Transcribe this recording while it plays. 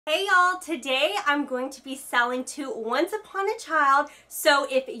Hey y'all, today I'm going to be selling to Once Upon a Child, so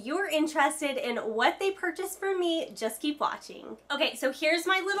if you're interested in what they purchased for me, just keep watching. Okay, so here's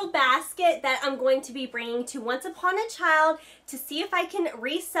my little basket that I'm going to be bringing to Once Upon a Child to see if I can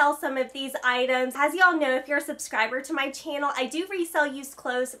resell some of these items. As y'all know, if you're a subscriber to my channel, I do resell used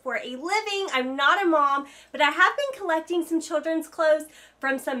clothes for a living. I'm not a mom, but I have been collecting some children's clothes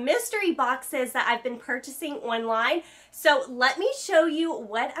from some mystery boxes that I've been purchasing online. So let me show you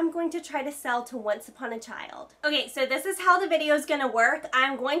what I'm going to try to sell to Once Upon a Child. Okay, so this is how the video is going to work.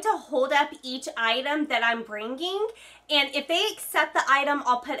 I'm going to hold up each item that I'm bringing, and if they accept the item,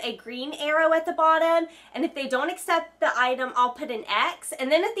 I'll put a green arrow at the bottom, and if they don't accept the item, I'll put an X, and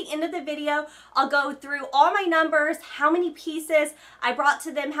then at the end of the video, I'll go through all my numbers, how many pieces I brought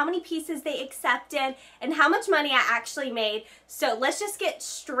to them, how many pieces they accepted, and how much money I actually made. So let's just get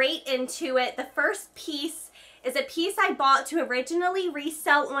straight into it. The first piece is a piece I bought to originally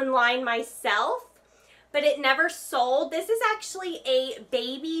resell online myself, but it never sold. This is actually a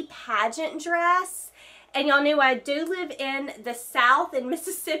baby pageant dress. And y'all know I do live in the South in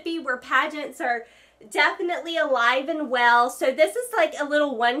Mississippi where pageants are definitely alive and well. So this is like a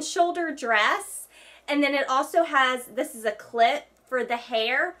little one-shoulder dress. And then it also has, this is a clip for the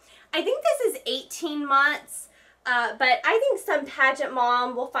hair. I think this is 18 months, but I think some pageant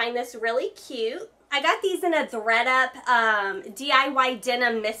mom will find this really cute. I got these in a THREDUP DIY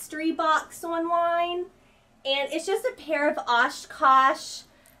denim mystery box online, and it's just a pair of Oshkosh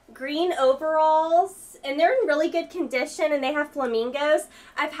green overalls, and they're in really good condition, and they have flamingos.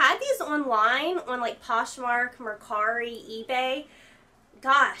 I've had these online on like Poshmark, MERCARI, eBay.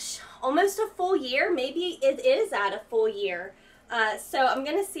 Gosh, almost a full year. Maybe it is at a full year. So I'm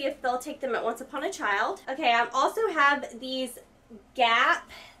going to see if they'll take them at Once Upon a Child. Okay, I also have these Gap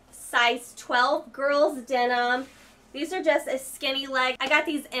size 12 girls denim. These are just a skinny leg. I got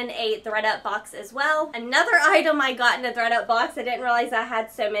these in a THREDUP box as well. Another item I got in a THREDUP box, I didn't realize I had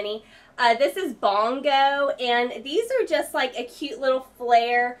so many. This is Bongo, and these are just like a cute little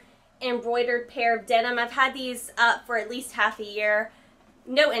flare embroidered pair of denim. I've had these up for at least half a year.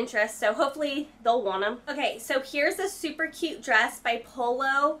 No interest, so hopefully they'll want them. Okay, so here's a super cute dress by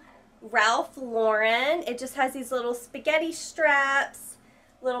Polo Ralph Lauren. It just has these little spaghetti straps,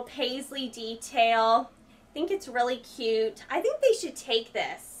 little paisley detail. I think it's really cute. I think they should take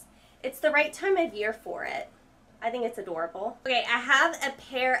this. It's the right time of year for it. I think it's adorable. Okay, I have a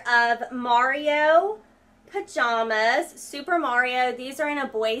pair of Mario pajamas, Super Mario. These are in a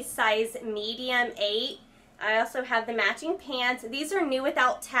boy size medium 8. I also have the matching pants. These are new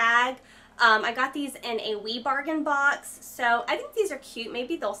without tag. I got these in a wee bargain box, so I think these are cute.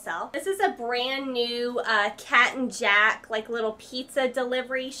 Maybe they'll sell. This is a brand new Cat and Jack, like little pizza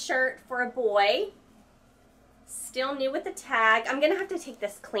delivery shirt for a boy. Still new with the tag. I'm gonna have to take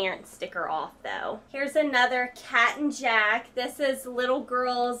this clearance sticker off though. Here's another Cat and Jack. This is little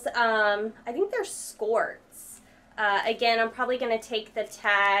girls, I think they're skirts. Again, I'm probably gonna take the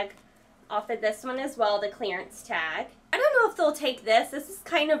tag off of this one as well, the clearance tag. I don't know if they'll take this. This is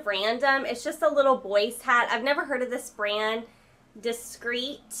kind of random. It's just a little boy's hat. I've never heard of this brand,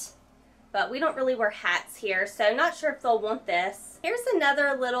 Discreet, but we don't really wear hats here, so not sure if they'll want this. Here's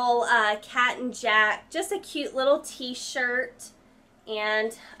another little Cat and Jack, just a cute little t-shirt,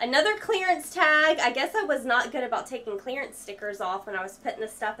 and another clearance tag. I guess I was not good about taking clearance stickers off when I was putting the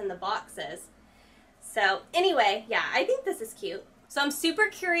stuff in the boxes. So anyway, yeah, I think this is cute. So I'm super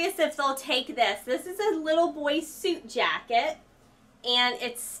curious if they'll take this. This is a little boy suit jacket, and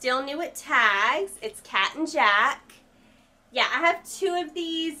it's still new at tags. It's Cat and Jack. Yeah, I have 2 of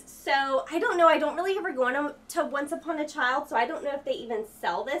these, so I don't know. I don't really ever go to Once Upon a Child, so I don't know if they even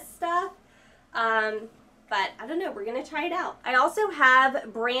sell this stuff. But I don't know. We're going to try it out. I also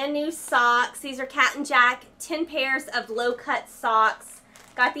have brand new socks. These are Cat and Jack, 10 pairs of low-cut socks.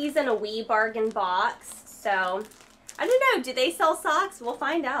 Got these in a wee bargain box, so I don't know, do they sell socks? We'll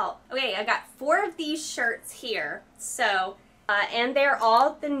find out. Okay, I got 4 of these shirts here. So, and they're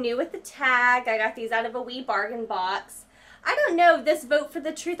all the new with the tag. I got these out of a wee bargain box. I don't know, this Vote for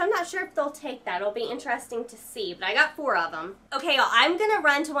the Truth, I'm not sure if they'll take that. It'll be interesting to see, but I got 4 of them. Okay, y'all, I'm gonna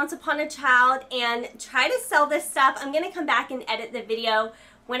run to Once Upon a Child and try to sell this stuff. I'm gonna come back and edit the video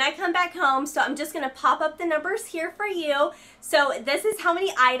when I come back home, so I'm just going to pop up the numbers here for you. So this is how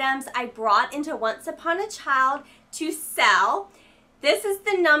many items I brought into Once Upon a Child to sell. This is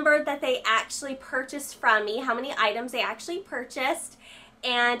the number that they actually purchased from me, how many items they actually purchased,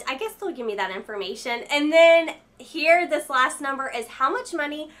 and I guess they'll give me that information. And then here, this last number is how much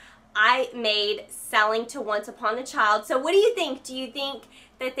money I made selling to Once Upon a Child. So what do you think? Do you think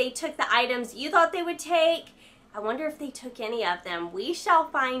that they took the items you thought they would take? I wonder if they took any of them. We shall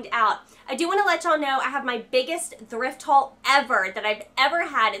find out. I do want to let y'all know I have my biggest thrift haul ever that I've ever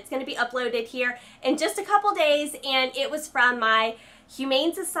had. It's going to be uploaded here in just a couple days, and it was from my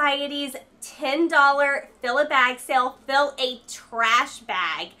Humane Society's $10 fill a bag sale, fill a trash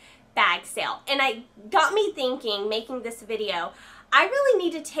bag sale. And it got me thinking, making this video, I really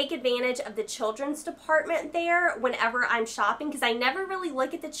need to take advantage of the children's department there whenever I'm shopping, because I never really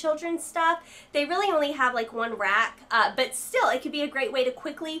look at the children's stuff. They really only have like one rack, but still it could be a great way to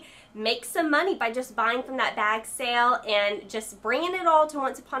quickly make some money by just buying from that bag sale and just bringing it all to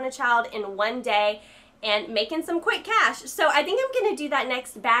Once Upon a Child in one day and making some quick cash. So I think I'm going to do that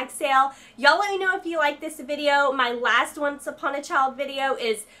next bag sale. Y'all let me know if you like this video. My last Once Upon a Child video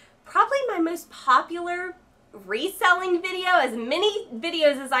is probably my most popular reselling video. As many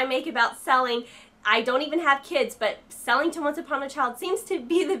videos as I make about selling, I don't even have kids, but selling to Once Upon a Child seems to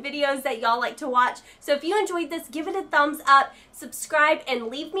be the videos that y'all like to watch. So if you enjoyed this, give it a thumbs up, subscribe, and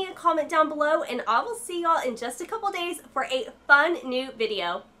leave me a comment down below, and I will see y'all in just a couple days for a fun new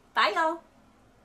video. Bye y'all.